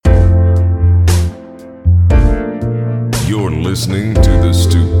listening to the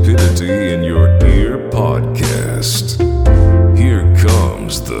Stupidity in Your Ear podcast. Here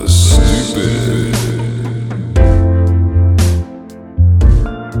comes the stupid.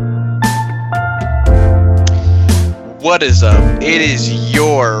 What is up? It is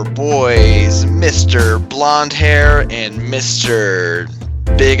your boys, Mr. Blonde Hair and Mr.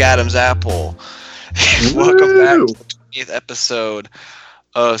 Big Adam's Apple. Welcome back to the 20th episode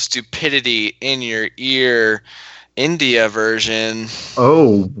of Stupidity in Your Ear, India version.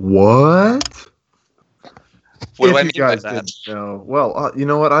 Oh, what? What do I If mean you guys by that? didn't know. Well, you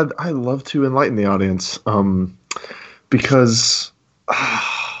know what? I love to enlighten the audience. Because,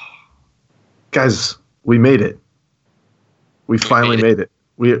 guys, we made it. We finally made it.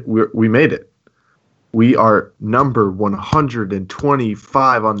 We made it. We are number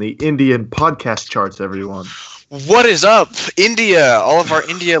 125 on the Indian podcast charts, everyone. What is up, India? All of our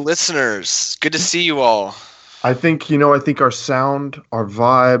India listeners. Good to see you all. I think our sound, our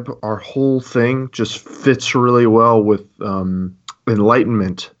vibe, our whole thing just fits really well with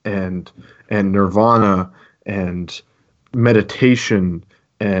enlightenment and nirvana and meditation.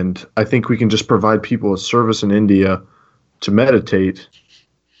 And I think we can just provide people a service in India to meditate.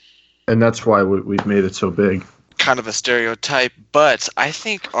 And that's why we've made it so big. Kind of a stereotype, but I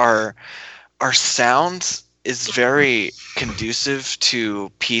think our sound is very conducive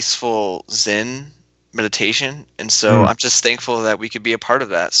to peaceful Zen meditation, and so I'm just thankful that we could be a part of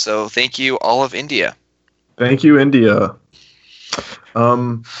that. So thank you, all of India. Thank you, India.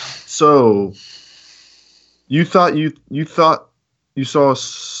 So you thought you saw us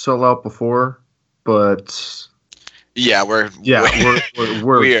sell out before, but we're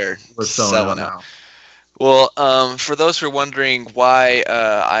selling out now. Well, for those who are wondering why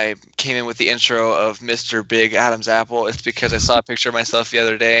I came in with the intro of Mr. Big Adam's Apple, it's because I saw a picture of myself the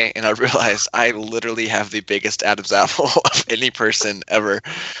other day, and I realized I literally have the biggest Adam's Apple of any person ever.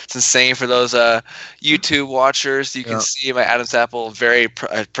 It's insane. For those YouTube watchers, you can see my Adam's Apple, very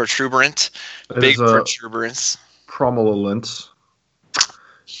protuberant, big protuberance. Prominence.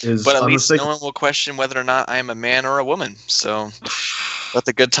 But at least no one will question whether or not I am a man or a woman. So let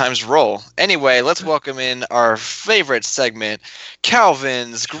the good times roll. Anyway, let's welcome in our favorite segment,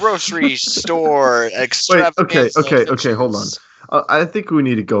 Calvin's Grocery Store Extravaganza. Wait, okay, hold on. I think we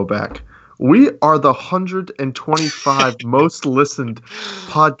need to go back. We are the 125 most listened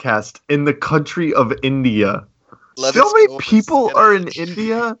podcast in the country of India. Do you know how many people are in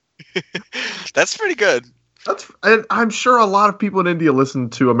India? That's pretty good. And I'm sure a lot of people in India listen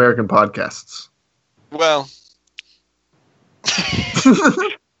to American podcasts. Well,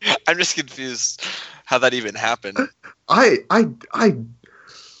 I'm just confused how that even happened. I'm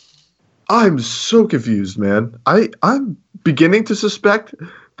so confused, man. I'm beginning to suspect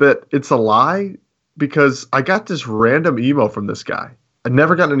that it's a lie because I got this random email from this guy. I'd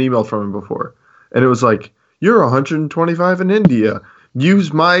never gotten an email from him before. And it was like, you're 125 in India.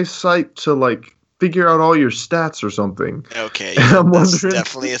 Use my site to figure out all your stats or something. Okay, that's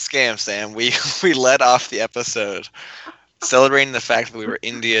definitely a scam, Sam. We led off the episode celebrating the fact that we were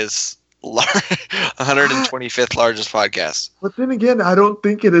India's 125th largest podcast. But then again, I don't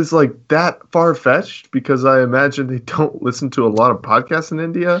think it is that far-fetched because I imagine they don't listen to a lot of podcasts in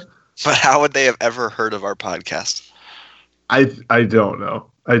India. But how would they have ever heard of our podcast? I don't know.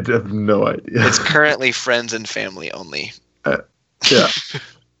 I have no idea. It's currently friends and family only. Yeah.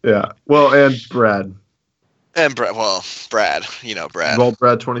 Yeah. Well, and Brad. Brad. You know Brad. Well,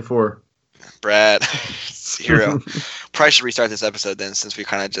 Brad 24. Brad. Hero. Probably should restart this episode then since we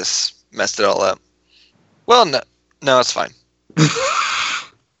kind of just messed it all up. Well, no, it's fine.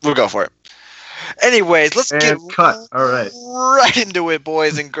 We'll go for it. Anyways, let's get right into it,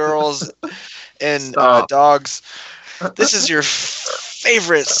 boys and girls and dogs. This is your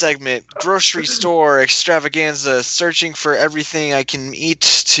favorite segment, Grocery Store Extravaganza, searching for everything I can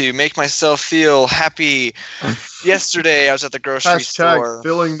eat to make myself feel happy. Yesterday, I was at the grocery store.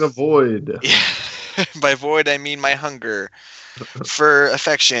 Filling the void. Yeah. By void, I mean my hunger for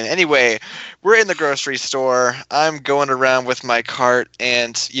affection. Anyway, we're in the grocery store. I'm going around with my cart,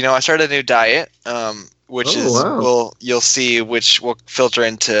 and I started a new diet, which you'll see, which will filter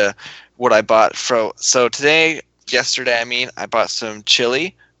into what I bought. So yesterday, I bought some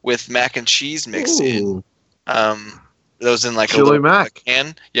chili with mac and cheese mixed in. Those in chili a little mac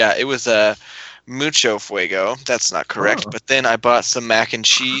can. Yeah, it was a mucho fuego. That's not correct. But then I bought some mac and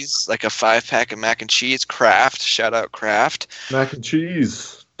cheese, like a 5-pack of mac and cheese. Kraft, shout out Kraft. Mac and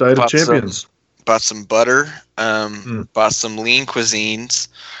cheese, Diet of Champions. Bought some butter. Bought some lean cuisines.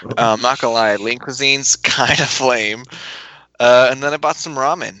 I'm not gonna lie, lean cuisines kind of lame. And then I bought some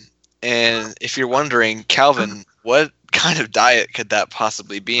ramen. And if you're wondering, Calvin, what kind of diet could that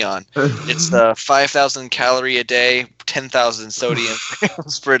possibly be on? It's the 5,000 calorie a day, 10,000 sodium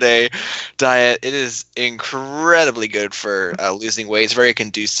grams per day diet. It is incredibly good for losing weight. It's very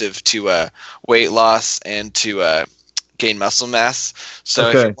conducive to weight loss and to gain muscle mass. So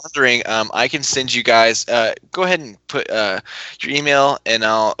if you're wondering, I can send you guys, go ahead and put your email and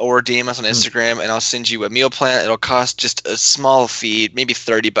or DM us on Instagram, and I'll send you a meal plan. It'll cost just a small fee, maybe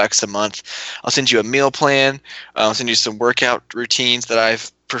 $30 a month. I'll send you a meal plan. I'll send you some workout routines that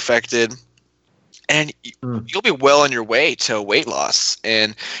I've perfected. And you'll be well on your way to weight loss.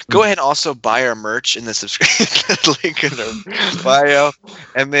 And go ahead and also buy our merch in the subscription link in our bio.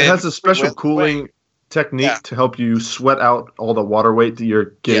 And then it has a special cooling technique to help you sweat out all the water weight that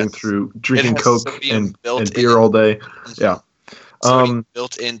you're getting through drinking Coke and beer all day. Yeah.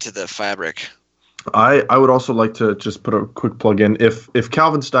 Built into the fabric. I would also like to just put a quick plug in. If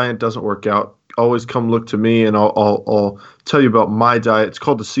Calvin's diet doesn't work out, always come look to me, and I'll tell you about my diet. It's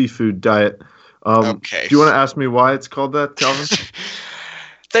called the seafood diet. Okay. Do you want to ask me why it's called that, Calvin?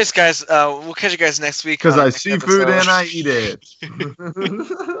 Thanks, guys. We'll catch you guys next week. Because I see food and I eat it.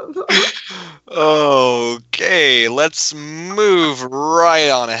 Okay, let's move right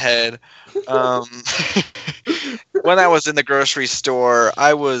on ahead. When I was in the grocery store,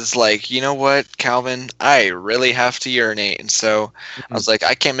 I was like, you know what, Calvin, I really have to urinate. And so I was like,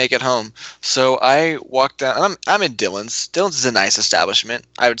 I can't make it home. So I walked down. I'm in Dillon's. Dillon's is a nice establishment,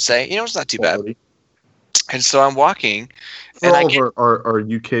 I would say. You know, it's not too bad. And so I'm walking. For all of our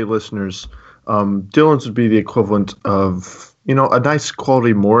UK listeners, Dillon's would be the equivalent of, you know, a nice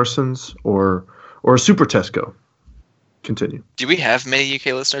quality Morrison's or a Super Tesco. Continue. Do we have many UK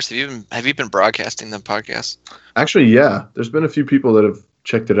listeners? Have you been broadcasting the podcast? Actually, yeah. There's been a few people that have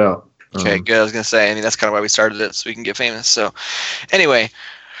checked it out. Okay, good. I was going to say, I mean, that's kind of why we started it, so we can get famous. So, anyway.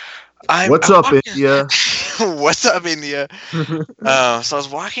 What's up, India? What's up, India? So I was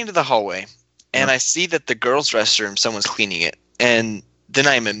walking to the hallway, and I see that the girls' restroom, someone's cleaning it. And then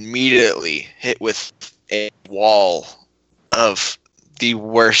I'm immediately hit with a wall of the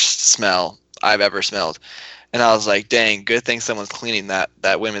worst smell I've ever smelled. And I was like, dang, good thing someone's cleaning that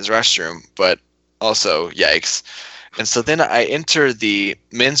women's restroom, but also, yikes. And so then I enter the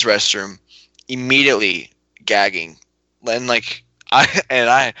men's restroom, immediately gagging. And like, I'm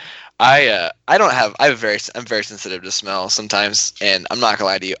very sensitive to smell sometimes, and I'm not gonna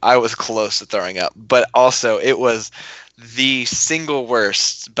lie to you, I was close to throwing up. But also, it was the single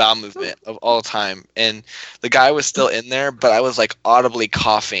worst bowel movement of all time, and the guy was still in there, but I was like audibly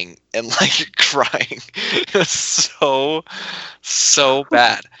coughing and like crying. It was so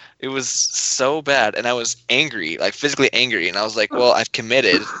bad. It was so bad, and I was angry, like physically angry, and I was like, well, I've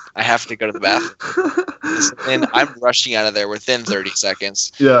committed, I have to go to the bathroom. And I'm rushing out of there within 30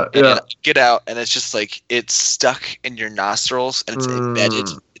 seconds. And I get out, and it's just like it's stuck in your nostrils, and it's embedded.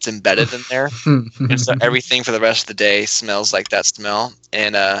 It's embedded in there, and so everything for the rest of the day smells like that smell.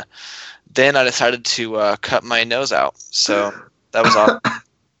 And then I decided to cut my nose out. So that was awesome.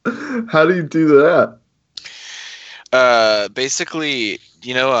 How do you do that? Basically,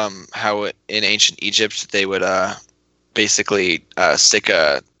 you know how in ancient Egypt they would basically stick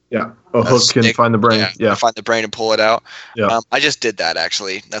a hook and find the brain. Find the brain and pull it out. I just did that,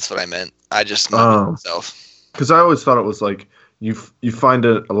 actually. That's what I meant. I just smelled myself. Because I always thought it was like you find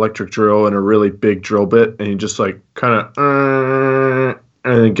an electric drill and a really big drill bit, and you just like kind of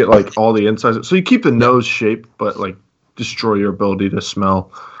and then get like all the insides. So you keep the nose shape, but like destroy your ability to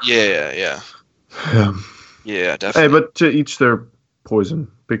smell. Yeah, definitely. Hey, but to each their poison.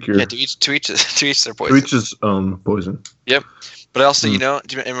 Pick your to each their poison. To each his own poison. Yep. But also, you know,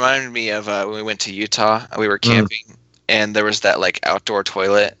 it reminded me of when we went to Utah. We were camping, and there was that like outdoor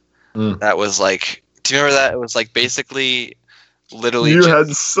toilet that was like. Do you remember that? It was like basically, literally. You had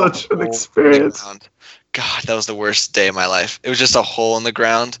such an experience. God, that was the worst day of my life. It was just a hole in the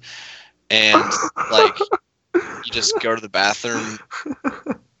ground, and like you just go to the bathroom,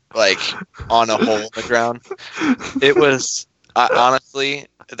 like on a hole in the ground. It was honestly.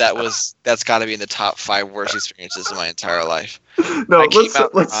 That's got to be in the top 5 worst experiences of my entire life. No,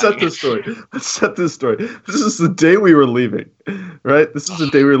 let's set this story. Let's set this story. This is the day we were leaving, right? This is the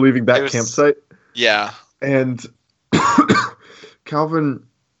day we were leaving that campsite. Yeah. And Calvin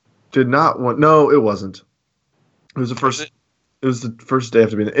did not want. No, it wasn't. It was the first. It was the first day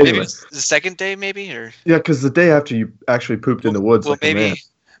after being. Anyway, maybe it was the second day, maybe, or yeah, because the day after you actually pooped in the woods. Well, maybe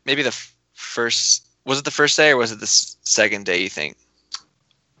the first. Was it the first day or was it the second day? You think?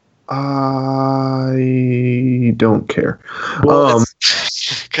 I don't care. Well,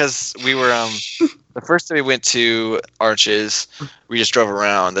 because we were the first day we went to Arches, we just drove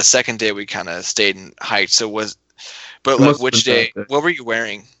around. The second day we kind of stayed in Heights. So But It like, must have which been day? that day. What were you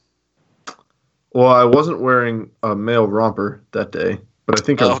wearing? Well, I wasn't wearing a male romper that day, but I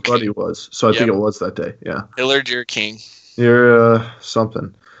think our Okay. buddy was. So I think it was that day. Yeah. Hillard, you're king. You're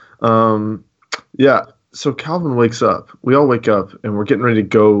something. Yeah. So Calvin wakes up. We all wake up and we're getting ready to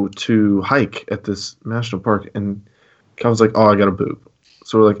go to hike at this national park. And Calvin's like, "Oh, I got to poop."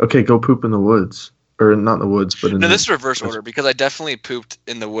 So we're like, "Okay, go poop in the woods." Or not in the woods, but in No, the... this is reverse order because I definitely pooped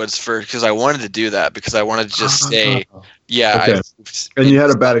in the woods first because I wanted to do that because I wanted to just stay. Yeah, Okay. I pooped And you had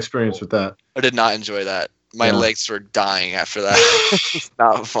a in- bad experience with that. I did not enjoy that. My Yeah. legs were dying after that. It's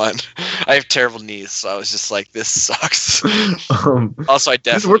not fun. I have terrible knees, so I was just like, "This sucks." Also, I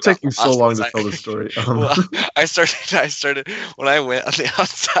definitely We're taking got so lost long to inside. tell the story. Well, I started when I went on the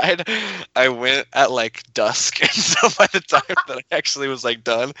outside. I went at like dusk, and so by the time that I actually was like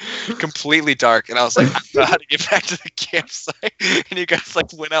done, completely dark, and I was like, "I don't know how to get back to the campsite." And you guys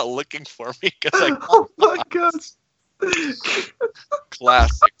like went out looking for me because like Oh my gosh.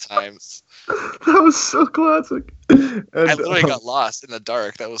 classic times. That was so classic. And, I literally got lost in the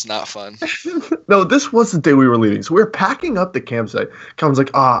dark. That was not fun. No, this was the day we were leaving. So we were packing up the campsite. Calvin's like,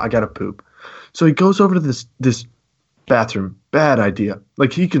 I gotta poop. So he goes over to this bathroom. Bad idea.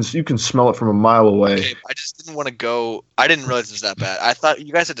 Like you can smell it from a mile away. Okay, I just didn't want to go. I didn't realize it was that bad. I thought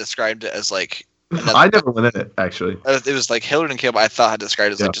you guys had described it as like another. I never went in it actually. It was like Hillard and Caleb. I thought had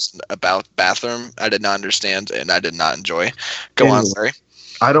described it as Yeah. like just about bathroom. I did not understand and I did not enjoy. Go on, Anyway. sorry.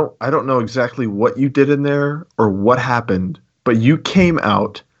 I don't know exactly what you did in there or what happened, but you came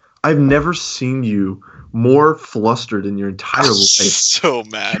out. I've never seen you more flustered in your entire life. So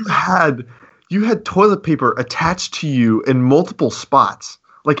mad. You had toilet paper attached to you in multiple spots,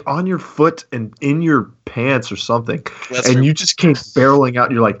 like on your foot and in your pants or something. And you just came barreling out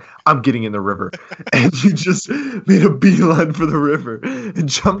and you're like, "I'm getting in the river." And you just made a beeline for the river and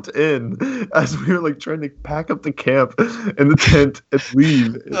jumped in as we were like trying to pack up the camp and the tent and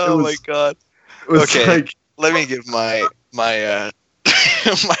leave. my god. It was Okay. like, Let me give my my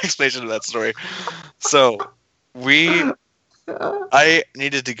explanation of that story. So I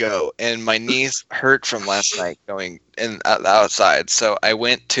needed to go, and my knees hurt from last night going in outside. So I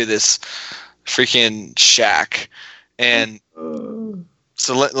went to this freaking shack, and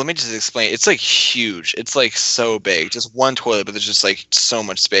so let me just explain. It's like huge. It's like so big. Just one toilet, but there's just like so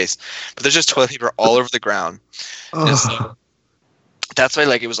much space. But there's just toilet paper all over the ground. And so that's why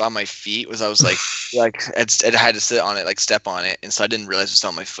like it was on my feet. Was I was like it had to sit on it, like step on it, and so I didn't realize it was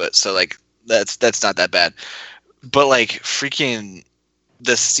on my foot. So like that's not that bad. But like freaking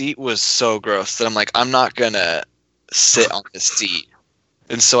the seat was so gross that I'm like, I'm not gonna sit on this seat.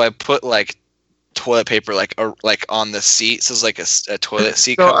 And so I put like toilet paper like on the seat, so it's like a toilet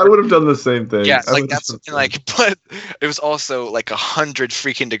seat no, cover. I would have done the same thing. Yeah, I like would've that's done the and, like, but it was also like 100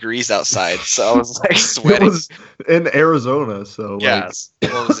 freaking degrees outside, so I was like same. sweating. It was in Arizona, so Yes,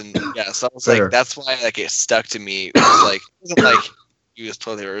 well, it was in, yeah. So I was Fair. like, that's why like it stuck to me. It was like it wasn't like used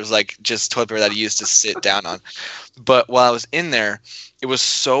toilet paper. It was like just toilet paper that I used to sit down on. But while I was in there, it was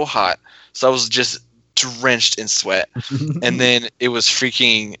so hot, so I was just drenched in sweat, and then it was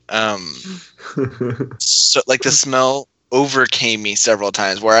freaking so like the smell overcame me several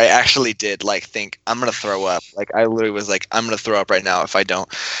times where I actually did like think I'm gonna throw up. Like I literally was like, I'm gonna throw up right now if I don't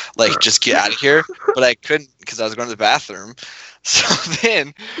like just get out of here. But I couldn't because I was going to the bathroom. So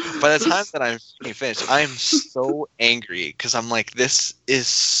then by the time that I'm finished, I'm so angry because I'm like, this is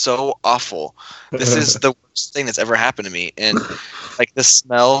so awful. This is the worst thing that's ever happened to me. And like the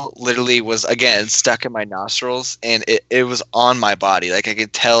smell literally was again stuck in my nostrils and it was on my body. Like I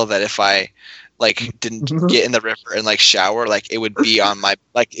could tell that if I like didn't get in the river and like shower, like it would be on my,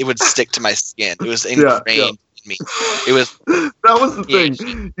 like it would stick to my skin. It was ingrained in me. It was that was the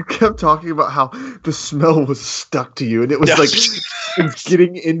thing. You kept talking about how the smell was stuck to you, and it was like it was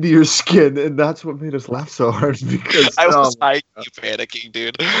getting into your skin, and that's what made us laugh so hard because I was panicking,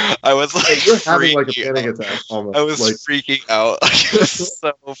 dude. I was like, you're having like a panic attack almost. I was like, freaking out. It was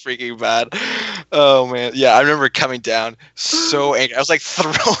so freaking bad. Oh man, yeah. I remember coming down so angry. I was like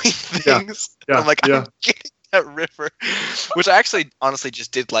throwing things. Yeah, I'm like, I'm getting that river, which I actually honestly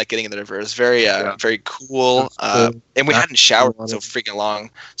just did like getting in the river. It was very very cool. And we hadn't showered in so freaking long,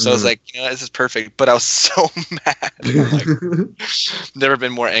 so I was like, you know, this is perfect. But I was so mad. Like, never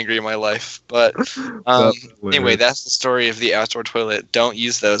been more angry in my life. But anyway, that's the story of the outdoor toilet. Don't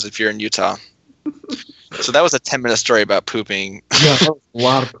use those if you're in Utah. So that was a 10-minute story about pooping. Yeah, that was a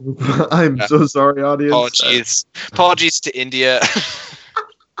lot of poop. I'm so sorry, audience. Apologies to India.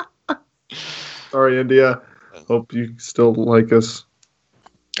 Sorry, India. Hope you still like us.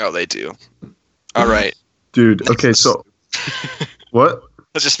 Oh, they do. All right. Dude, okay, so... What?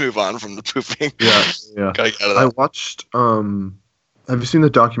 Let's just move on from the pooping. Yeah. Gotta get out of I that. watched. Have you seen the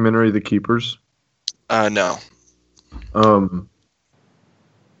documentary The Keepers? No.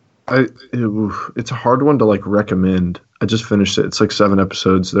 It's a hard one to like recommend. I just finished it. It's like 7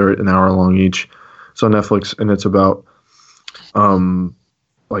 episodes. They're an hour long each. It's on Netflix, and it's about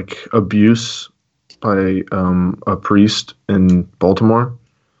like abuse by a priest in Baltimore,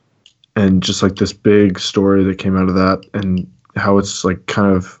 and just like this big story that came out of that, and how it's like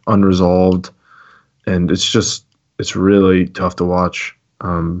kind of unresolved, and it's really tough to watch.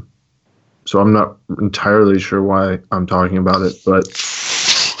 So I'm not entirely sure why I'm talking about it, but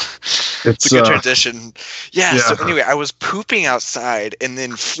It's a good transition. Yeah, so anyway, I was pooping outside and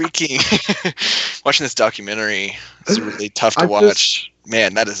then freaking watching this documentary. It's really tough to watch.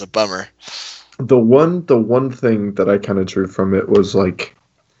 Man, that is a bummer. The one thing that I kind of drew from it was like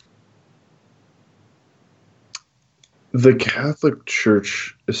the Catholic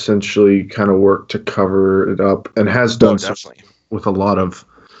Church essentially kind of worked to cover it up, and has done so definitely with a lot of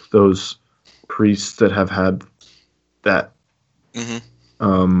those priests that have had that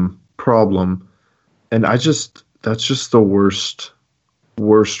problem. And that's just the worst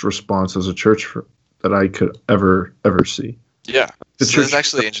response as a church that I could ever see. Yeah, the so church is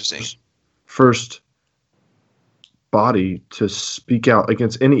actually interesting. First body to speak out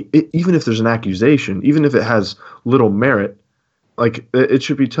against even if there's an accusation, even if it has little merit, like it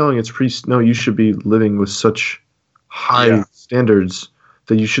should be telling its priests, no, you should be living with such high standards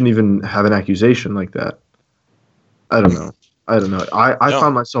that you shouldn't even have an accusation like that. I don't know. I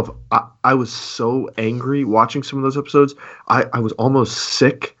found myself, I was so angry watching some of those episodes. I was almost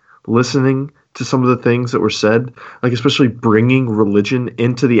sick listening to some of the things that were said, like especially bringing religion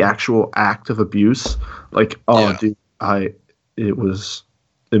into the actual act of abuse. Like, dude, it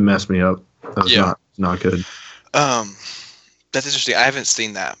messed me up. That was not good. That's interesting. I haven't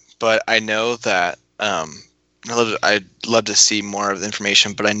seen that, but I know that I'd love to see more of the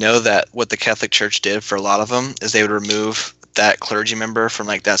information, but I know that what the Catholic Church did for a lot of them is they would remove that clergy member from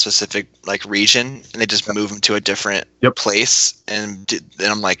like that specific like region, and they just move them to a different place. And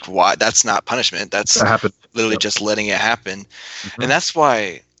I'm like, why? That's not punishment. That's literally just letting it happen. And that's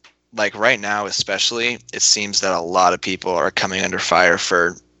why, like right now especially, it seems that a lot of people are coming under fire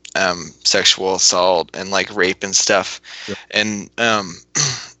for sexual assault and like rape and stuff. And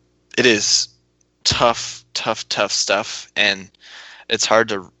it is tough stuff, and it's hard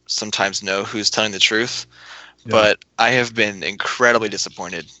to sometimes know who's telling the truth. But I have been incredibly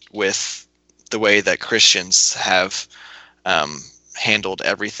disappointed with the way that Christians have handled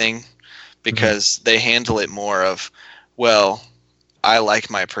everything, because they handle it more of, well, I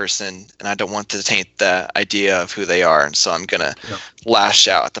like my person and I don't want to taint the idea of who they are, and so I'm going to lash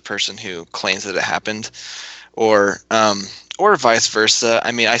out at the person who claims that it happened, or vice versa.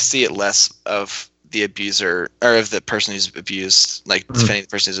 I mean, I see it less of the abuser, or of the person who's abused, like defending the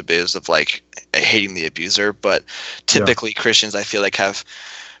person who's abused, of like hating the abuser. But typically Christians, I feel like, have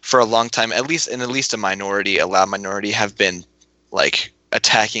for a long time, at least a minority, a loud minority, have been like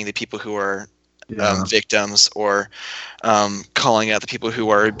attacking the people who are victims, or calling out the people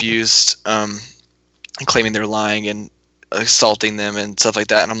who are abused, and claiming they're lying and assaulting them and stuff like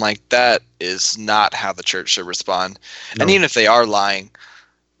that. And I'm like, that is not how the church should respond. And even if they are lying,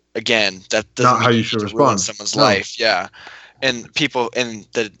 again, that doesn't mean you should ruin someone's life. Yeah. And people, and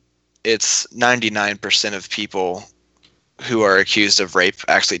it's 99% of people who are accused of rape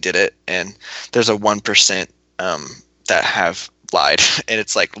actually did it, and there's a 1% that have lied, and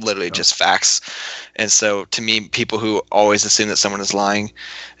it's like literally just facts. And so to me, people who always assume that someone is lying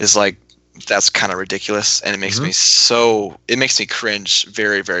is like, that's kind of ridiculous, and it makes me cringe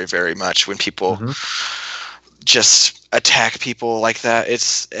very, very, very much when people just attack people like that.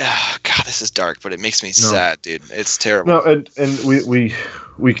 It's God, this is dark, but it makes me sad, dude. It's terrible. No, and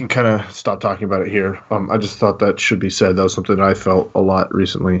we can kind of stop talking about it here. I just thought that should be said. That was something that I felt a lot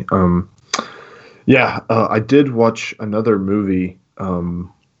recently. I did watch another movie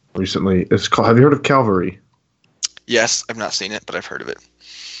recently. It's called, have you heard of Calvary? Yes, I've not seen it, but I've heard of it.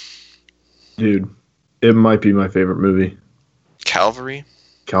 Dude, it might be my favorite movie. Calvary,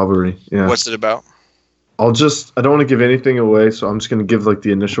 yeah. What's it about? I don't want to give anything away, so I'm just going to give like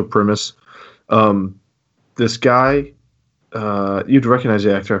the initial premise. This guy, you'd recognize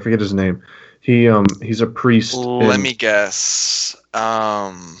the actor. I forget his name. He's a priest. Let me guess.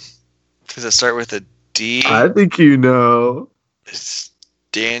 Does it start with a D? I think you know. It's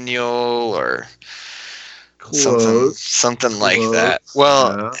Daniel or Close. something like that.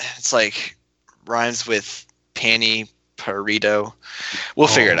 Well, it's like rhymes with Panny Perito. We'll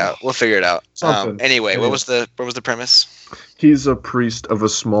figure it out. Anyway, what was the premise? He's a priest of a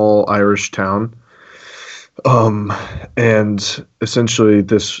small Irish town. And essentially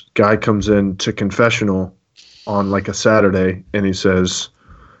this guy comes in to confessional on like a Saturday, and he says,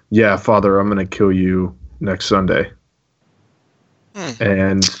 "Yeah, Father, I'm going to kill you next Sunday."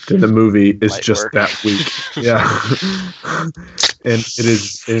 And then the movie is Light just work. that week. Yeah. And it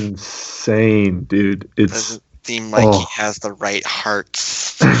is insane, dude. It's Doesn't seem like he has the right heart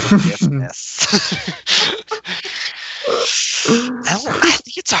for forgiveness. I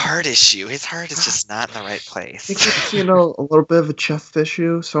think it's a heart issue. His heart is just not in the right I think place. it's, a little bit of a chest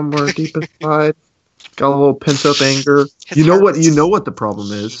issue somewhere deep inside. Got a little pent up anger. His You know heart what? is- You know what the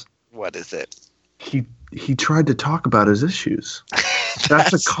problem is? What is it? He tried to talk about his issues.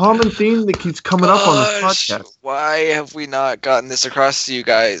 That's a common theme that keeps coming up on this Gosh, podcast. why have we not gotten this across to you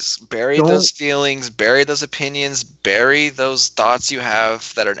guys? Bury Don't- those feelings, bury those opinions, bury those thoughts you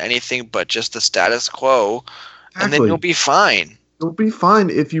have that are anything but just the status quo, and then Exactly. you'll be fine. You'll be fine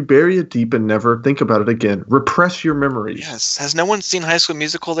if you bury it deep and never think about it again. Repress your memories. Yes. Has no one seen High School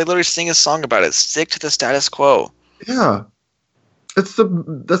Musical? They literally sing a song about it. Stick to the status quo. Yeah. That's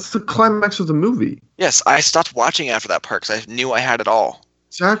the climax of the movie. Yes, I stopped watching after that part because I knew I had it all.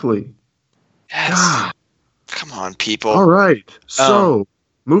 Exactly. Yes. God. Come on, people. All right. So,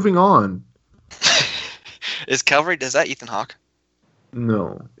 moving on. Is Calvary, is that Ethan Hawke?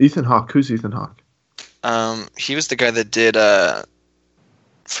 No. Ethan Hawke. Who's Ethan Hawke? He was the guy that did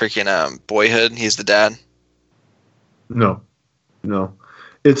freaking Boyhood. He's the dad. No.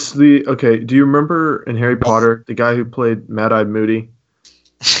 It's okay, do you remember in Harry Potter, the guy who played Mad-Eyed Moody?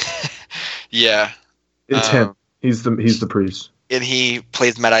 Yeah. It's him. He's the priest. And he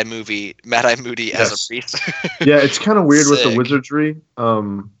plays Mad-Eye Moody as Yes. a priest. Yeah, it's kind of weird with the Sick. wizardry.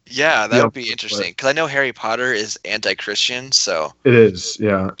 Yeah, that Yeah, would be interesting. Because I know Harry Potter is anti-Christian, so It is.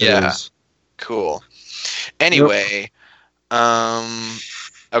 Yeah. It Yeah. is. cool. Anyway,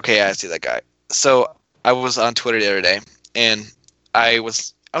 okay, I see that guy. So I was on Twitter the other day, and I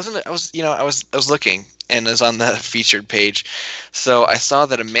was looking, and it was on the featured page. So I saw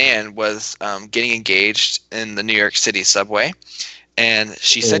that a man was getting engaged in the New York City subway, and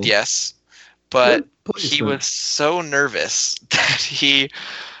she said Oh. yes, but Good he placement. was so nervous that he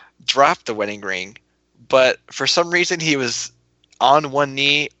dropped the wedding ring, but for some reason he was on one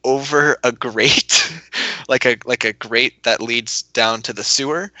knee over a grate, like a grate that leads down to the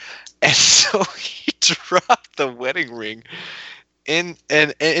sewer, and so he dropped the wedding ring into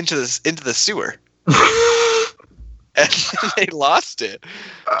the sewer, and they lost it.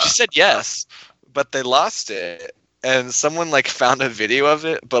 She said yes, but they lost it, and someone like found a video of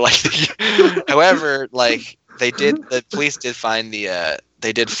it, but like, however, like the police did find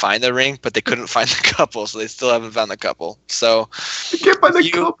the ring, but they couldn't find the couple, so they still haven't found the couple. So You can't find the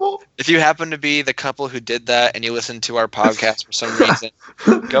You- couple. if you happen to be the couple who did that and you listen to our podcast for some reason,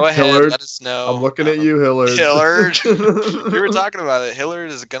 go ahead, Hillard, let us know. I'm looking at you, Hillard. Hillard. We were talking about it. Hillard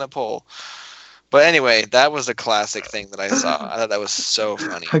is gonna pull. But anyway, that was a classic thing that I saw. I thought that was so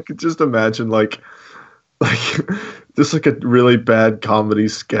funny. I could just imagine like just like a really bad comedy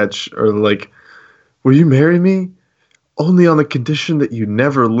sketch, or like, will you marry me? Only on the condition that you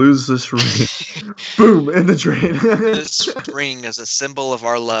never lose this ring. Boom, in the drain. This ring is a symbol of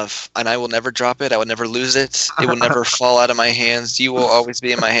our love, and I will never drop it. I will never lose it. It will never fall out of my hands. You will always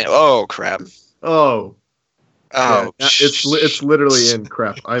be in my hand. Oh crap! Oh, Oh, yeah, it's literally in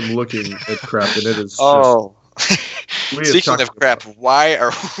crap. I'm looking at crap, and it is. oh. We have Speaking talked of crap, why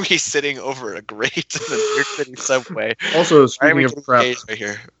are we sitting over a grate in the New York City subway? Also, Why are speaking we of getting crap, engaged right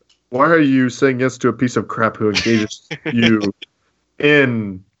here? why are you saying yes to a piece of crap who engages you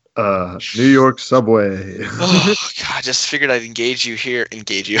in New York subway? Oh God! I just figured I'd engage you here.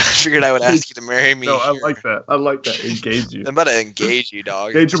 Engage you. I figured I would ask you to marry me. No, I here. like that. I like that. Engage you. I'm about to engage you, dog.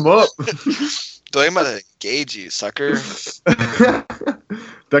 Engage them up. Dude, I'm about to engage you, sucker.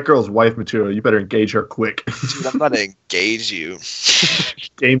 That girl's wife material. You better engage her quick. Dude, I'm about to engage you.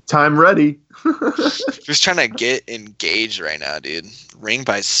 Game time ready. Who's trying to get engaged right now, dude? Ring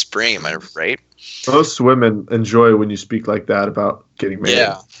by spring, am I right? Most women enjoy when you speak like that about getting married.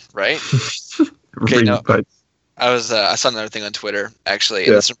 Yeah, right? Okay, Ring no. by- I saw another thing on Twitter, actually,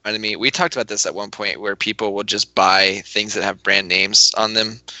 and Yeah. this reminded me. We talked about this at one point where people will just buy things that have brand names on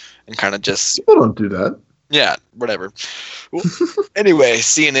them and kind of just, People don't do that. yeah, whatever. Well, anyway,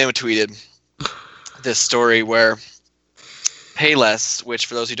 CNN tweeted this story where Payless, which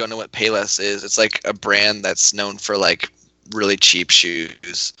for those who don't know what Payless is, it's like a brand that's known for like really cheap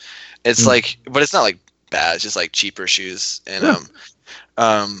shoes. It's like, but it's not like bad. It's just like cheaper shoes. And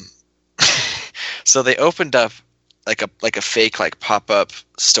so they opened up like a fake like pop up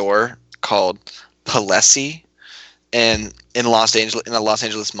store called Palessi, and in Los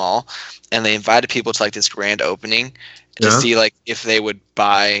Angeles mall, and they invited people to like this grand opening to see like if they would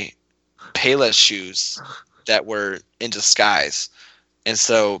buy Payless shoes that were in disguise. And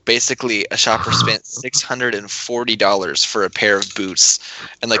so basically a shopper spent $640 for a pair of boots,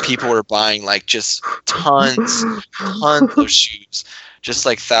 and like people were buying like just tons of shoes, just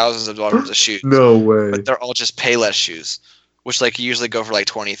like thousands of dollars of shoes. No way. But they're all just Payless shoes, which like usually go for like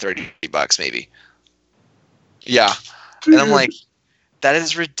 $20-$30 maybe. Yeah. Dude. And I'm like, that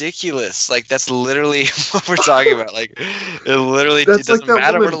is ridiculous. Like, that's literally what we're talking about. Like, it doesn't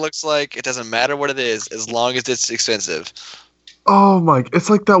matter what it looks like. It doesn't matter what it is, as long as it's expensive. Oh my! It's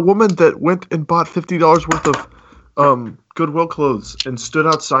like that woman that went and bought $50 worth of Goodwill clothes and stood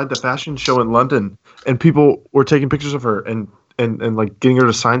outside the fashion show in London, and people were taking pictures of her and like getting her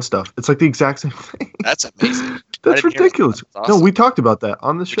to sign stuff. It's like the exact same thing. That's amazing. That's ridiculous. That's awesome. No, we talked about that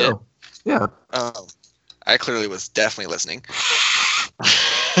on the show. Did? Yeah. Oh, I clearly was definitely listening.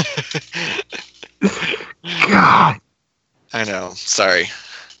 God. I know. Sorry.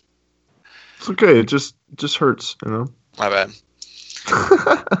 It's okay. It just hurts, you know. My bad.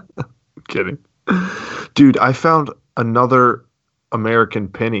 I'm kidding. Dude, I found another American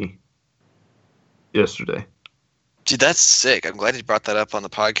penny yesterday. Dude, that's sick. I'm glad you brought that up on the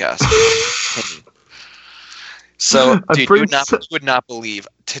podcast. So, dude, you would not believe.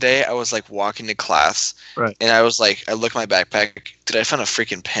 Today, I was like walking to class, right? And I was like, I looked at my backpack. Dude, I found a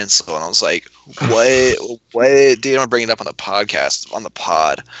freaking pencil, and I was like, what? Dude, I'm gonna bring it up on the podcast, on the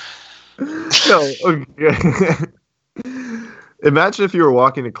pod. No, okay. Imagine if you were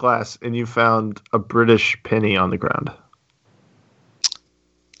walking to class and you found a British penny on the ground.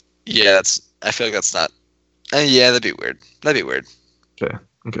 Yeah, I feel like that's not. Yeah, that'd be weird.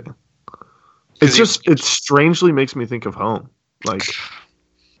 Okay. It strangely makes me think of home. Like,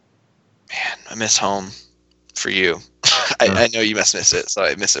 man, I miss home for you. I know you must miss it, so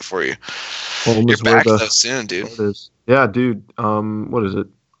I miss it for you. Home You're back though soon, dude. Yeah, dude. What is it?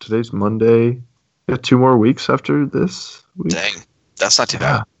 Today's Monday. Yeah, 2 more weeks after this week. Dang, that's not too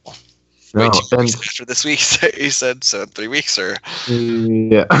bad. No, wait, 2 weeks after this week, you said, so 3 weeks or?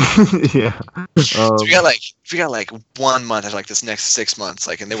 Yeah, yeah. So we got like 1 month after like this next 6 months,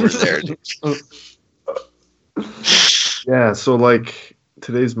 like, and then we're there. Yeah, so like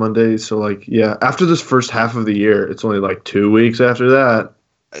today's Monday, so like yeah, after this first half of the year, it's only like 2 weeks after that.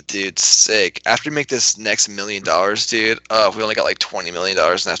 Dude, sick. After we make this next $1 million, dude, we only got like $20 million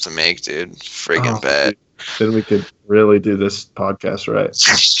left to make, dude. Friggin' bad. Then we could really do this podcast right.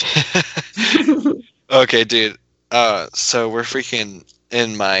 Okay, dude. So we're freaking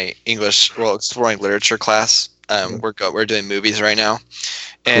in my English exploring literature class. We're doing movies right now,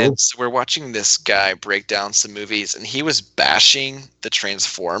 and cool. So we're watching this guy break down some movies, and he was bashing the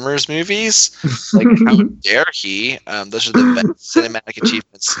Transformers movies. Like, how dare he? Those are the best cinematic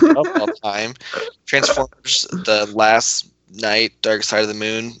achievements of all time. Transformers: The Last Night, Dark Side of the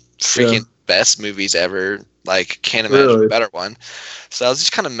Moon, freaking best movies ever. Like, can't imagine a better one. So I was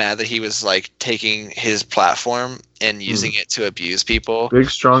just kind of mad that he was like taking his platform and using it to abuse people. Big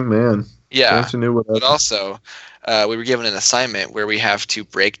strong man. Yeah, but also we were given an assignment where we have to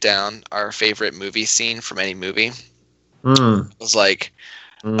break down our favorite movie scene from any movie. It was like,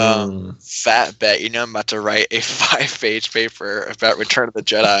 fat bet, I'm about to write a 5-page paper about Return of the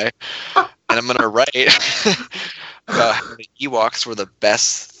Jedi, and I'm going to write about how the Ewoks were the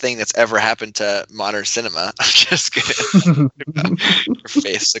best thing that's ever happened to modern cinema. I'm just kidding. Your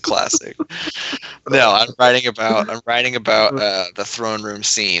face is a classic. No, I'm writing about the throne room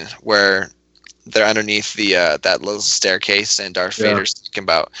scene where they're underneath the that little staircase, and Darth Vader's thinking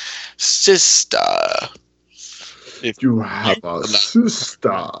about sister. If you have a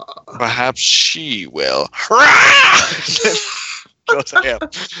sister, perhaps she will. That's what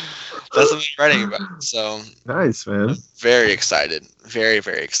I'm writing about. So nice, man. Very excited. Very,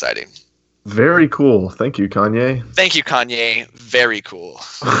 very exciting. Very cool. Thank you, Kanye. Thank you, Kanye. Very cool.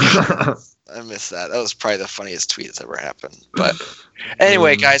 I missed that. That was probably the funniest tweet that's ever happened. But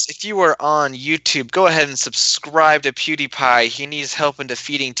anyway, guys, if you are on YouTube, go ahead and subscribe to PewDiePie. He needs help in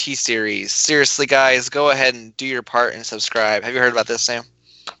defeating T-Series. Seriously, guys, go ahead and do your part and subscribe. Have you heard about this, Sam?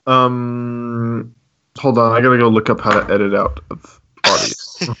 Hold on. I gotta go look up how to edit out of audio.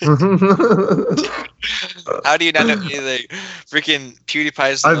 How do you not know anything? Freaking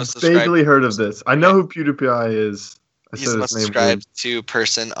PewDiePie's the most subscribed. I've vaguely heard of this. I know who PewDiePie is. He's the most subscribed to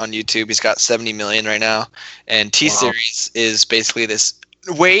person on YouTube. He's got 70 million right now. And T-Series is basically this.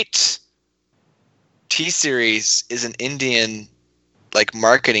 Wait! T-Series is an Indian like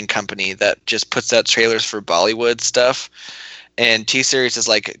marketing company that just puts out trailers for Bollywood stuff. And T-Series is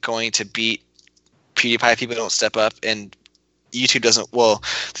like going to beat PewDiePie. People don't step up and YouTube doesn't. Well,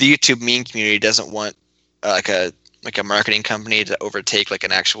 the YouTube meme community doesn't want like a marketing company to overtake like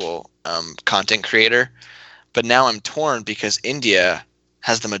an actual content creator. But now I'm torn because India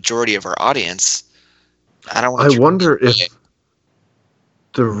has the majority of our audience. I wonder if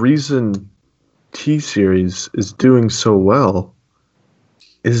the reason T-Series is doing so well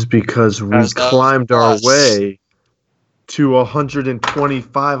is because we climbed our way to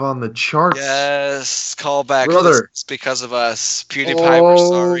 125 on the charts. Yes, call back. Brother. It's because of us. PewDiePie, we're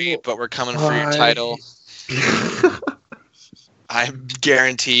sorry, but we're coming for your title. I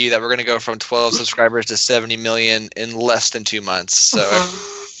guarantee you that we're going to go from 12 subscribers to 70 million in less than 2 months. So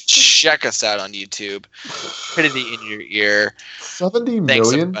check us out on YouTube. Put it in your ear. 70 Thanks,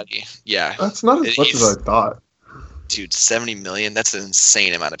 million? everybody. Yeah. That's not as much as I thought. Dude, 70 million? That's an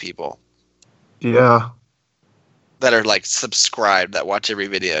insane amount of people. Yeah. That are like subscribed, that watch every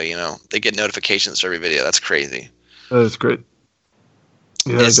video, you know. They get notifications for every video. That's crazy. That is great.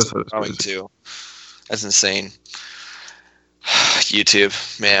 Yeah, I guess that is growing crazy. too. That's insane.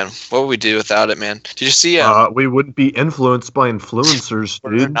 YouTube, man. What would we do without it, man? Did you see we wouldn't be influenced by influencers,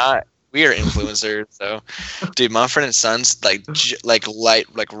 we're dude. not. We are influencers, so dude, Mumford and Sons, like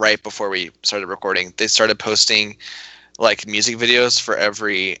right before we started recording, they started posting like music videos for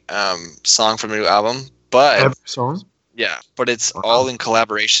every song from the new album. But Every song? yeah, but it's all in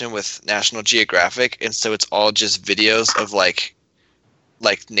collaboration with National Geographic, and so it's all just videos of like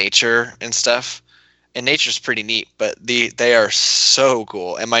nature and stuff. And nature's pretty neat, but they are so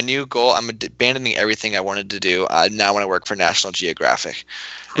cool. And my new goal, I'm abandoning everything I wanted to do. I now want to work for National Geographic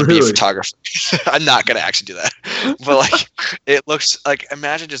and be a photographer. I'm not going to actually do that. But like, it looks like,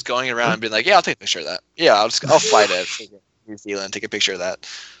 imagine just going around and being like, yeah, I'll take a picture of that. Yeah, I'll fly to New Zealand, take a picture of that.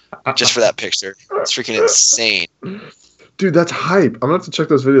 Just for that picture. It's freaking insane. Dude, that's hype. I'm going to have to check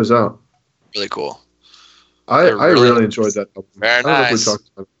those videos out. Really cool. I really enjoyed that album. Very nice.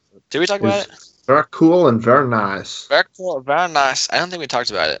 Did we talk about it? Very cool and very nice. Very cool, very nice. I don't think we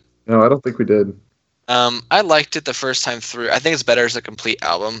talked about it. No, I don't think we did. I liked it the first time through. I think it's better as a complete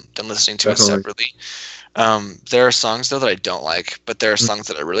album than listening to it separately. There are songs though that I don't like, but there are songs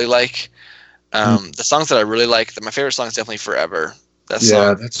that I really like. The songs that I really like, my favorite song is definitely "Forever." That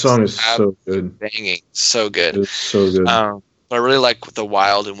song is so good. Banging, so good. It's so good. But I really like the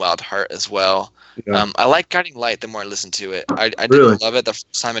Wild and Wild Heart as well. Yeah. I like Guiding Light the more I listen to it. I Really? didn't love it the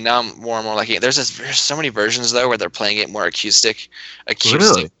first time, and now I'm more and more liking it. There's so many versions though where they're playing it more acoustic.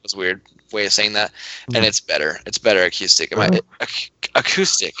 Really? Was a weird way of saying that, and it's better. It's better acoustic.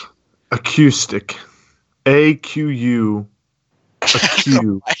 Acoustic. Acoustic. AQU.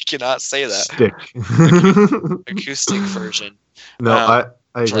 I cannot say that. Stick. Acoustic version. No, I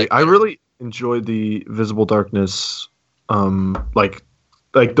agree. like I really enjoyed the Visible Darkness, like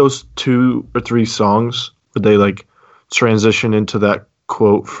those 2 or 3 songs where they like transition into that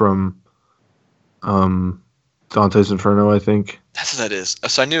quote from Dante's Inferno, I think. That's what that is.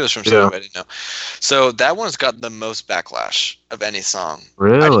 So I knew it was from something, but I didn't know. So that one's got the most backlash of any song.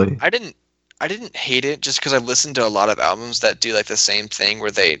 Really? I didn't hate it just because I listened to a lot of albums that do like the same thing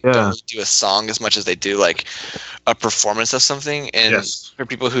where they don't really do a song as much as they do like a performance of something. And for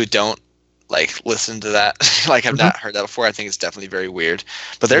people who don't like listen to that, like I've not heard that before, I think it's definitely very weird.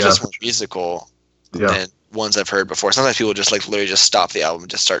 But there's just more musical than ones I've heard before. Sometimes people just like literally just stop the album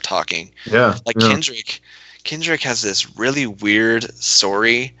and just start talking. Yeah. Like Kendrick has this really weird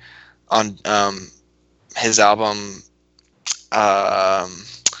story on his album.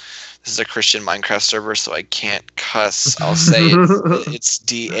 This is a Christian Minecraft server, so I can't cuss. I'll say it's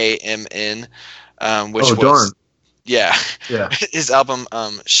DAMN, which was darn. Yeah. His album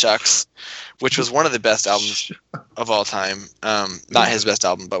Shucks, which was one of the best albums of all time. Not his best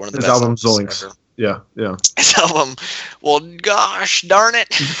album, but one of the best albums Zoinks. ever. Yeah. His album, well, gosh darn it.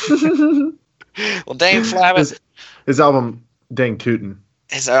 Well, dang Flabbit. His album, Dang Tootin'.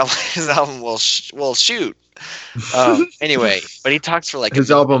 His album, well, shoot. Anyway, but he talks for like his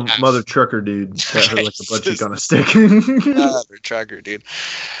album, Mother Trucker Dude, that had like a butt cheek on a stick. Mother Trucker Dude.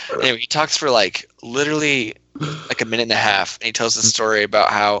 Anyway, he talks for like literally like a minute and a half, and he tells the story about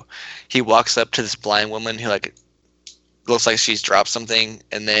how he walks up to this blind woman who like looks like she's dropped something,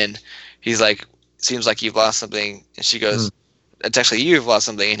 and then he's like, "Seems like you've lost something," and she goes, "It's actually you've lost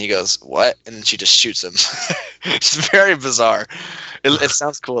something," and he goes, "What?" And then she just shoots him. It's very bizarre. It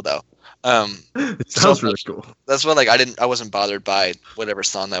sounds cool though. It sounds really cool. That's what I wasn't bothered by whatever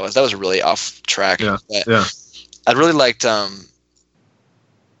song that was. That was really off track. Yeah. I really liked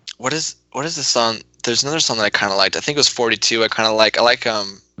what is the song? There's another song that I kind of liked. I think it was 42. I like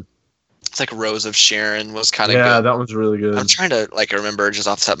It's like Rose of Sharon was kind of Yeah, good. that one's really good. I'm trying to like remember just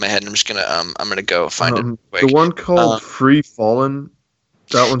off the top of my head, and I'm just gonna go find it quick. The one called Um, Free Fallen,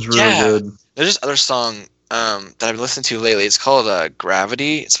 that one's really Yeah. good. There's this other song that I've listened to lately. It's called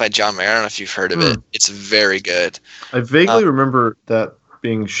Gravity. It's by John Mayer. I don't know if you've heard of it. It's very good. I vaguely remember that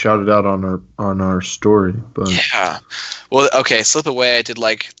being shouted out on our story, but Yeah. Well, okay. Slip Away. I did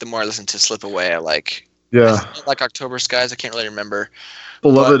like. The more I listened to Slip Away, I like. yeah, I like October Skies. I can't really remember.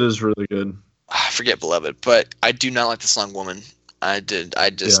 Beloved is really good. I forget Beloved, but I do not like the song Woman. I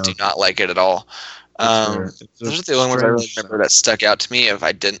just do not like it at all. Those are the only ones I really remember that stuck out to me. If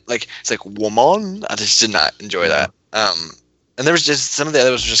I didn't like, it's like Woman. I just did not enjoy that. And there was just some of the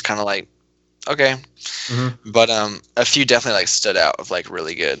others were just kind of like, okay, but a few definitely like stood out of like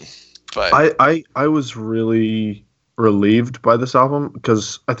really good. But I was really relieved by this album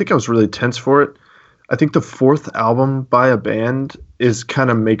because I think I was really tense for it. I think the fourth album by a band is kind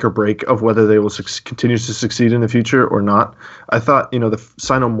of make or break of whether they will continue to succeed in the future or not. I thought, the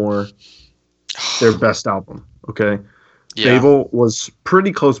Sign No More, their best album. Okay. yeah, Babel was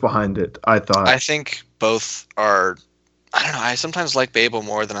pretty close behind it, I thought. I think both are. I don't know. I sometimes like Babel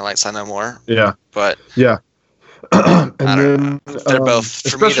more than I like Sign No More. Yeah. But Yeah. And I don't then They're both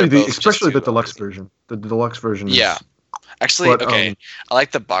for me. especially They're both especially just the too deluxe amazing. version. The deluxe version. Yeah. Actually, But, okay. I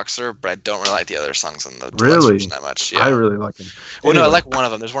like the Boxer, but I don't really like the other songs on the deluxe Really? version that much. Yeah. I really like them. Well, no, I Anyway. like one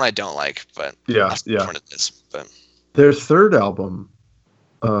of them. There's one I don't like, but Yeah, that's yeah. what it is. But Their third album,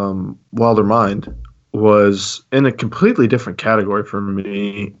 Wilder Mind, was in a completely different category for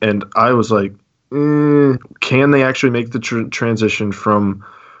me, and I was like, can they actually make the transition from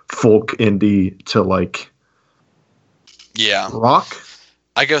folk indie to like yeah, rock?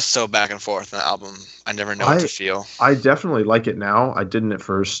 I go so back and forth in the album. I never know what to feel. I definitely like it now. I didn't at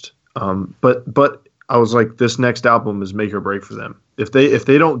first, but I was like, this next album is make or break for them. If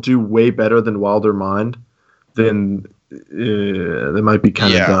they don't do way better than Wilder Mind, then they might be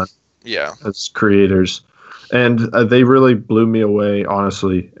kind of done Yeah. as creators. And they really blew me away,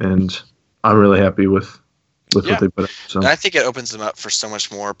 honestly. And I'm really happy with what they put out. So And I think it opens them up for so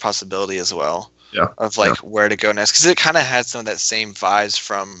much more possibility as well. Yeah. Of like where to go next, because it kind of had some of that same vibes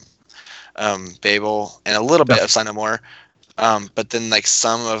from Babel and a little bit of Sign No More, but then like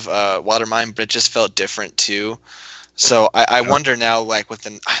some of Wilder Mind, but it just felt different too. So I wonder now, like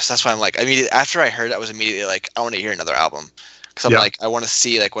that's why I'm like, after I heard that, I was immediately like, I want to hear another album, because I'm like, I want to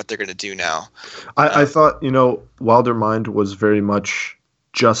see like what they're gonna do now. I thought, Wilder Mind was very much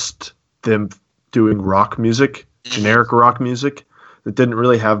just them doing rock music, generic rock music that didn't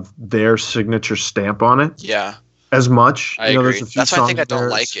really have their signature stamp on it. Yeah. As much. I agree. There's a few That's why I think I songs don't there,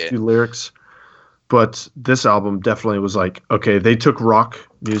 like a it. few lyrics. But this album definitely was like, okay, they took rock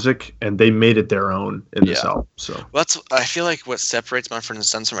music and they made it their own in this album. So I feel like what separates Mumford and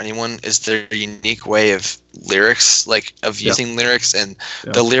Sons from anyone is their unique way of lyrics, like of using lyrics, and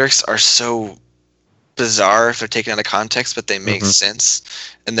the lyrics are so bizarre if they're taken out of context, but they make sense,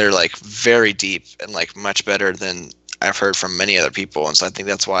 and they're like very deep and like much better than I've heard from many other people. And so I think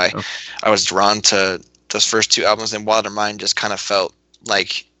that's why I was drawn to those first two albums, and Wilder Mind just kind of felt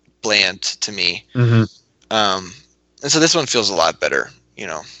like bland to me. And so this one feels a lot better,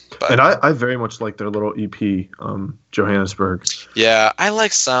 But, and I very much like their little EP, Johannesburg. Yeah, I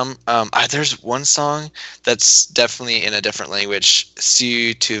like some. There's one song that's definitely in a different language.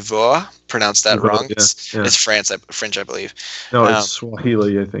 Si tu veux, pronounce that wrong. It's French, I believe. No, it's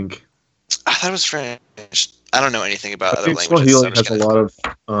Swahili, I think. I thought it was French. I don't know anything about other think languages. Swahili has a lot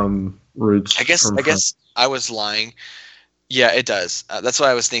of roots. I guess I was lying. Yeah, it does. That's what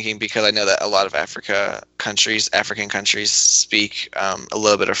I was thinking, because I know that a lot of African countries speak a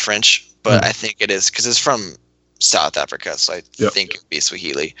little bit of French, but I think it is because it's from South Africa, so I think it'd be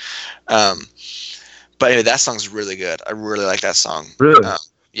Swahili. But anyway, that song's really good. I really like that song. Really?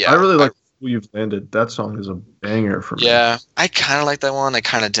 Yeah. I really like Who You've Landed. That song is a banger for me. Yeah, I kind of like that one. I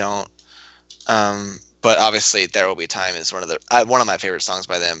kind of don't. But obviously, There Will Be Time is one of my favorite songs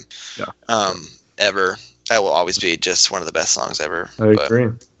by them. Yeah. Ever. That will always be just one of the best songs ever. I agree.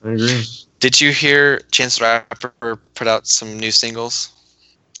 Did you hear Chance the Rapper put out some new singles?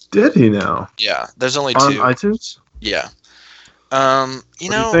 Did he now? Yeah, there's only on 2. iTunes? Yeah. What do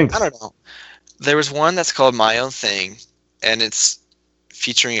you think? I don't know. There was one that's called My Own Thing, and it's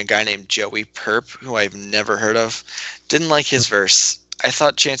featuring a guy named Joey Perp, who I've never heard of. Didn't like his verse. I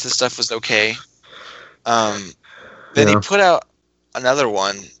thought Chance's stuff was okay. Then he put out another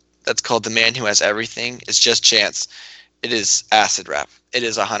one that's called The Man Who Has Everything. It's just Chance. It is acid rap. It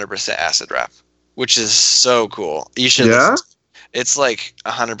is 100% acid rap, which is so cool. You should listen to it. It's like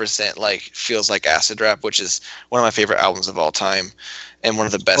 100% like feels like acid rap, which is one of my favorite albums of all time, and one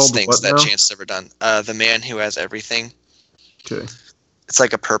of the best things that Chance has ever done. The Man Who Has Everything. Okay. It's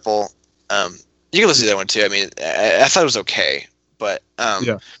like a purple. You can listen to that one too. I mean, I thought it was okay, but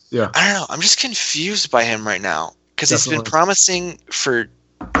yeah. I don't know. I'm just confused by him right now because he's been promising for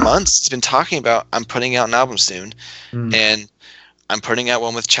months. He's been talking about I'm putting out an album soon, and I'm putting out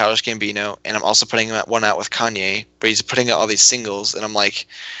one with Childish Gambino, and I'm also putting one out with Kanye. But he's putting out all these singles, and I'm like,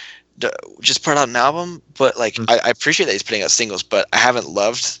 just put out an album. But like, I appreciate that he's putting out singles, but I haven't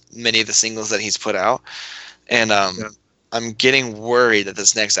loved many of the singles that he's put out, and I'm getting worried that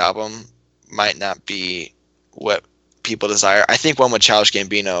this next album might not be what people desire. I think one with Childish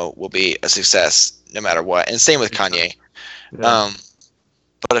Gambino will be a success no matter what, and same with Kanye. Yeah.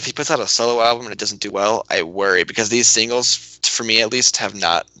 But if he puts out a solo album and it doesn't do well, I worry because these singles, for me at least, have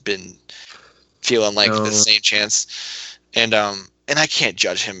not been feeling like the same Chance. And I can't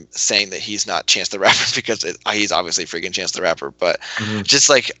judge him saying that he's not Chance the Rapper because he's obviously freaking Chance the Rapper. But just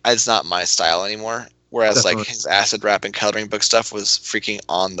like it's not my style anymore. Whereas like his acid rap and coloring book stuff was freaking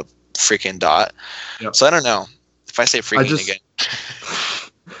on the freaking dot. Yep. So I don't know if I say freaking again.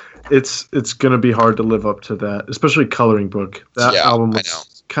 It's gonna be hard to live up to that, especially coloring book. That album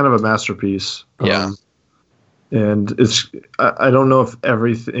was kind of a masterpiece. Yeah. And I don't know if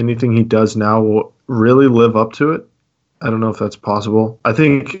anything he does now will really live up to it. I don't know if that's possible. I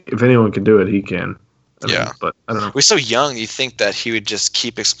think if anyone can do it, he can. But I don't know. We're so young. You think that he would just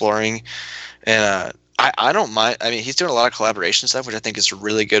keep exploring, and I don't mind. I mean, he's doing a lot of collaboration stuff, which I think is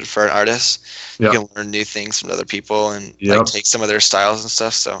really good for an artist. You can learn new things from other people and like take some of their styles and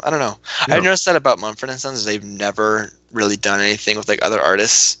stuff. So I don't know. I've noticed that about Mumford & Sons. They've never really done anything with like other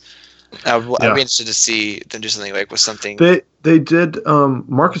artists. I'd be interested to see them do something like with something. They did.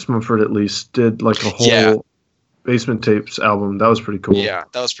 Marcus Mumford at least did like a whole Basement Tapes album. That was pretty cool. Yeah,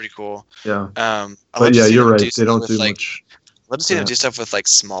 that was pretty cool. Yeah. But yeah, you're right. They don't do much. I'd love to see them do stuff with like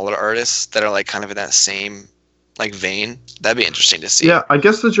smaller artists that are like kind of in that same like vein. That'd be interesting to see. Yeah, I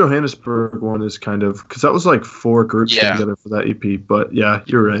guess the Johannesburg one is kind of because that was like 4 groups together for that EP. But yeah,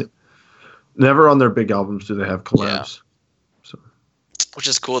 you're right. Never on their big albums do they have collabs. Yeah. So, which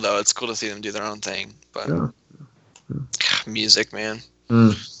is cool though. It's cool to see them do their own thing. But God, music, man.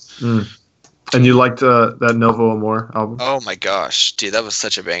 And you liked that Novo Amor album? Oh my gosh, dude, that was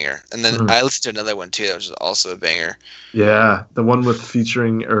such a banger. And then I listened to another one too that was also a banger. Yeah, the one with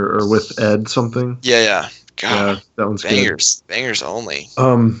featuring or with Ed something. Yeah. God, yeah, that one's bangers. Good. Bangers only.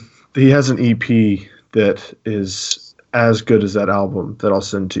 He has an EP that is as good as that album that I'll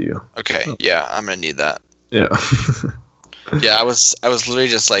send to you. Okay, yeah, I'm gonna need that. Yeah. Yeah, I was literally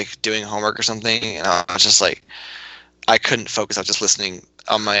just like doing homework or something, and I was just like, I couldn't focus. I was just listening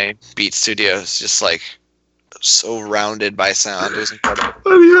on my Beat Studios, just like so rounded by sound. It was incredible.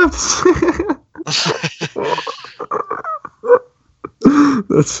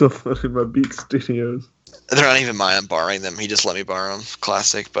 That's so funny. My Beat Studios. They're not even mine. I'm borrowing them. He just let me borrow them.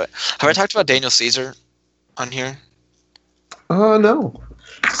 Classic. But have I talked about Daniel Caesar on here? No.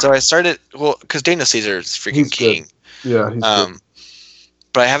 So I started because Daniel Caesar is freaking king. Good. Yeah, he's good.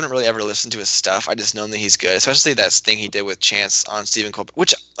 But I haven't really ever listened to his stuff. I just know that he's good, especially that thing he did with Chance on Stephen Colbert.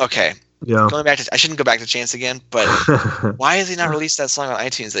 Which, okay, going back to, I shouldn't go back to Chance again, but why has he not released that song on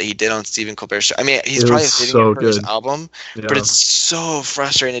iTunes that he did on Stephen Colbert's show? I mean, he's probably saving it for his album, but it's so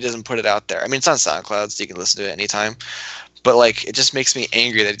frustrating he doesn't put it out there. I mean, it's on SoundCloud, so you can listen to it anytime. But like, it just makes me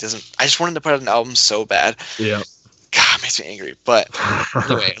angry that he doesn't. I just wanted to put out an album so bad. Yeah. God, it makes me angry. But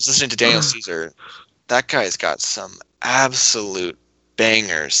anyway, I was listening to Daniel Caesar. That guy's got some absolute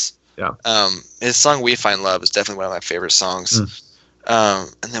bangers. Yeah. His song "We Find Love" is definitely one of my favorite songs. And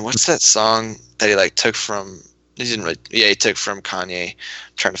then what's that song that he like took from? He didn't really. Yeah, he took from Kanye.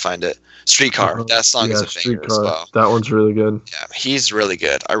 I'm trying to find it. "Streetcar." That song is a banger as well. That one's really good. Yeah, he's really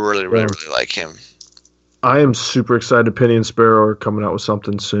good. I really like him. I am super excited. Penny and Sparrow are coming out with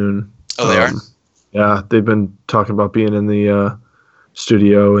something soon. Oh, they are. Yeah, they've been talking about being in the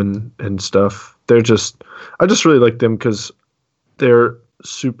studio and stuff. I just really like them because they're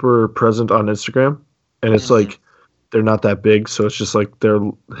super present on Instagram, and it's like they're not that big, so it's just like their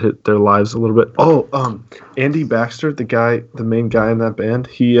lives a little bit. Oh, Andy Baxter, the main guy in that band,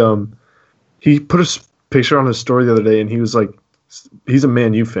 he put a picture on his story the other day, and he was like, he's a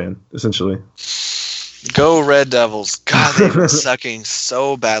Man U fan essentially. Go Red Devils! God, they've been sucking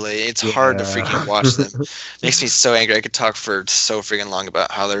so badly. It's hard to freaking watch them. Makes me so angry. I could talk for so freaking long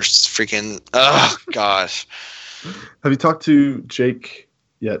about how they're freaking. Oh gosh. Have you talked to Jake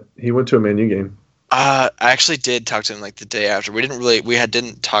yet? He went to a Man U game. I actually did talk to him like the day after. We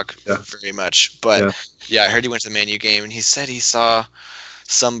didn't talk very much, but yeah, I heard he went to the Man U game, and he said he saw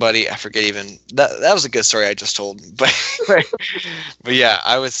somebody. I forget even that was a good story I just told, but yeah,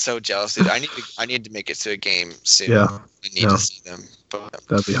 I was so jealous, dude. I need to make it to a game soon. Yeah, I need to see them. But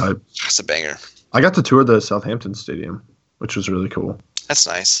that'd be hype. That's a banger. I got to tour the Southampton Stadium, which was really cool. That's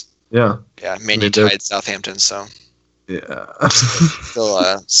nice. Yeah. Yeah, Man U tied Southampton, so yeah.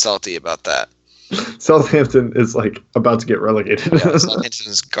 Still salty about that. Southampton is like about to get relegated. Yeah, Southampton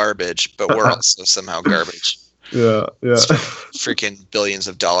is garbage, but we're also somehow garbage. Yeah. Freaking billions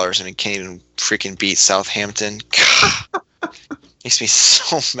of dollars, and we can't even freaking beat Southampton. Makes me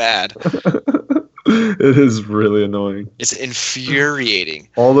so mad. It is really annoying. It's infuriating.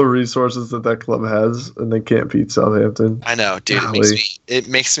 All the resources that club has, and they can't beat Southampton. I know, dude. It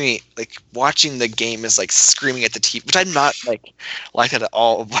makes me like watching the game is like screaming at the TV, which I'm not like that at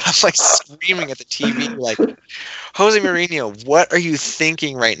all. But I'm like screaming at the TV, like, Jose Mourinho, what are you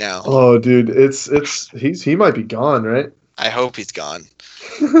thinking right now? Oh, dude, he might be gone, right? I hope he's gone.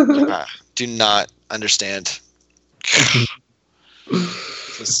 Do not understand.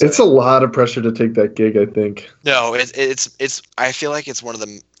 It's a lot of pressure to take that gig, I think. No, it's I feel like it's one of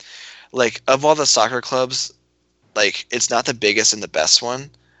the, like, of all the soccer clubs, like, it's not the biggest and the best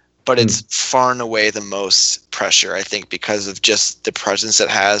one, but it's far and away the most pressure, I think, because of just the presence it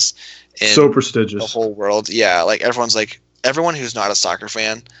has in so prestigious. The whole world. Yeah, like, everyone who's not a soccer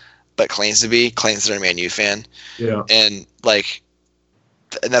fan but claims they're a Man U fan. Yeah. And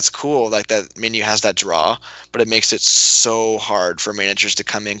that's cool, like, that Man U has that draw, but it makes it so hard for managers to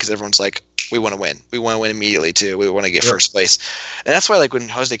come in because everyone's like, we want to win. We want to win immediately, too. We want to get first place. And that's why, like, when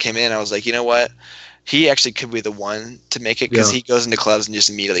Jose came in, I was like, you know what? He actually could be the one to make it because he goes into clubs and just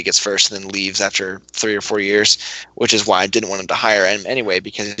immediately gets first and then leaves after 3 or 4 years, which is why I didn't want him to hire him anyway,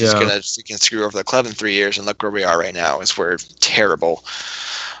 because he's going to freaking screw over the club in 3 years, and look where we are right now. We're terrible.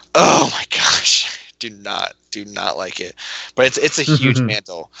 Oh, my gosh. Do not like it, but it's a huge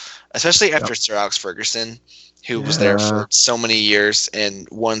mantle, especially after Sir Alex Ferguson, who was there for so many years and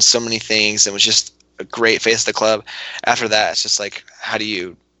won so many things and was just a great face of the club. After that, it's just like, how do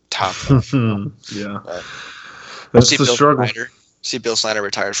you top that? That's the struggle. See, Bill Snyder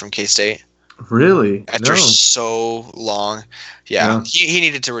retired from K-State. Really? After so long, he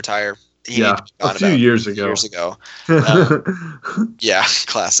needed to retire. He needed to be gone a few years ago. Yeah,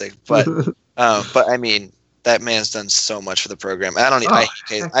 classic, but. But I mean, that man's done so much for the program. I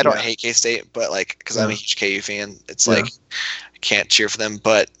don't hate K-State, but like, because I'm a huge KU fan, it's like I can't cheer for them.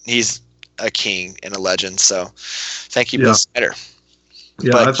 But he's a king and a legend. So thank you, Bill Snyder.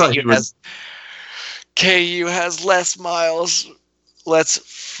 Yeah, but I thought KU has Les Miles. Let's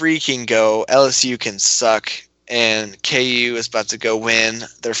freaking go. LSU can suck, and KU is about to go win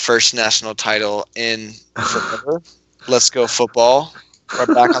their first national title in forever. Let's go football. We're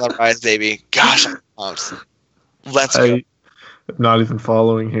back on the rise, baby. Gosh, I'm pumped. Let's go. I'm not even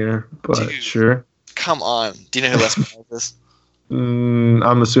following here, but sure. Come on. Do you know who Les Miles is?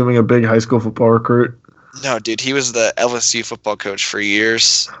 I'm assuming a big high school football recruit. No, dude. He was the LSU football coach for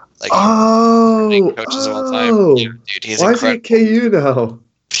years. Like, coaches of all time. Yeah, dude, he's why is he at KU now?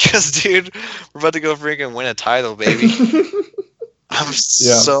 Because, dude, we're about to go freaking win a title, baby. I'm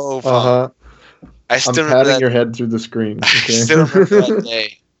so pumped. I'm patting your head through the screen. Okay? I still remember that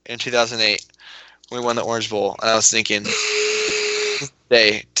day in 2008 when we won the Orange Bowl, and I was thinking, this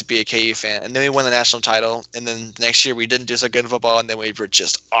day to be a KU fan. And then we won the national title, and then the next year we didn't do so good in football, and then we were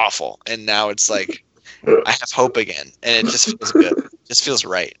just awful. And now it's like, I have hope again, and it just feels good. It just feels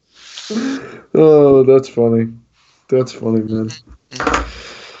right. Oh, that's funny. That's funny, man. Mm-hmm.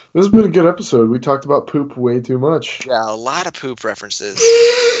 This has been a good episode. We talked about poop way too much. Yeah, a lot of poop references.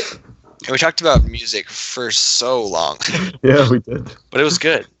 And we talked about music for so long. Yeah, we did. But it was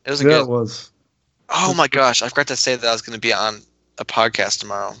good. It was good. Yeah, it was. Oh my gosh, I forgot to say that I was going to be on a podcast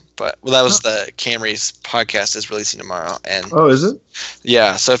tomorrow. But that was the Camry's podcast is releasing tomorrow. And is it?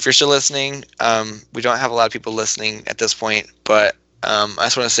 Yeah. So if you're still listening, we don't have a lot of people listening at this point. But I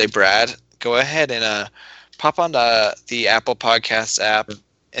just want to say, Brad, go ahead and pop on the Apple Podcasts app,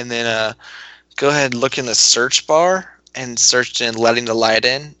 and then go ahead and look in the search bar and search in "Letting the Light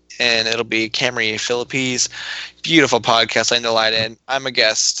In." And it'll be Camry Philippines. Beautiful podcast, Letting the Light In. I'm a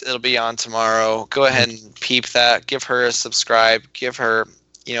guest. It'll be on tomorrow. Go ahead and peep that. Give her a subscribe. Give her,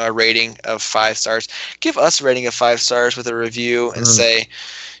 a rating of 5 stars. Give us a rating of 5 stars with a review and say,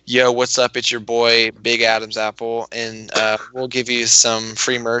 yo, what's up? It's your boy, Big Adam's Apple. And we'll give you some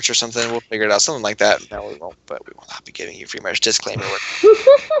free merch or something. We'll figure it out. Something like that. No, we won't. But we will not be giving you free merch. Disclaimer.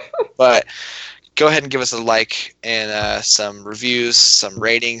 But go ahead and give us a like and some reviews, some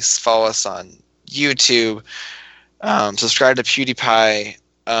ratings. Follow us on YouTube. Subscribe to PewDiePie.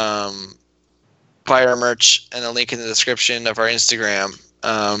 Buy our merch and a link in the description of our Instagram.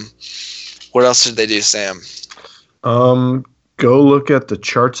 What else did they do, Sam? Go look at the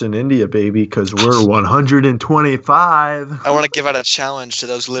charts in India, baby, because we're 125. I want to give out a challenge to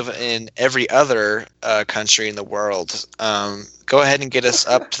those who live in every other country in the world. Go ahead and get us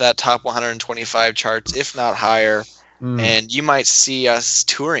up to that top 125 charts, if not higher. And you might see us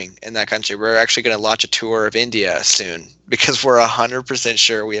touring in that country. We're actually going to launch a tour of India soon because we're 100%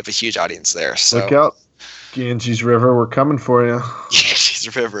 sure we have a huge audience there. So look out, Ganges River, we're coming for you.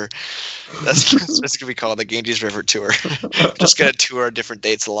 Ganges River. That's going to be called the Ganges River Tour. Just going to tour different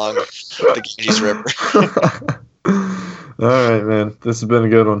dates along the Ganges River. All right, man. This has been a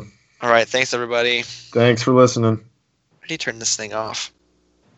good one. All right. Thanks, everybody. Thanks for listening. How do you turn this thing off?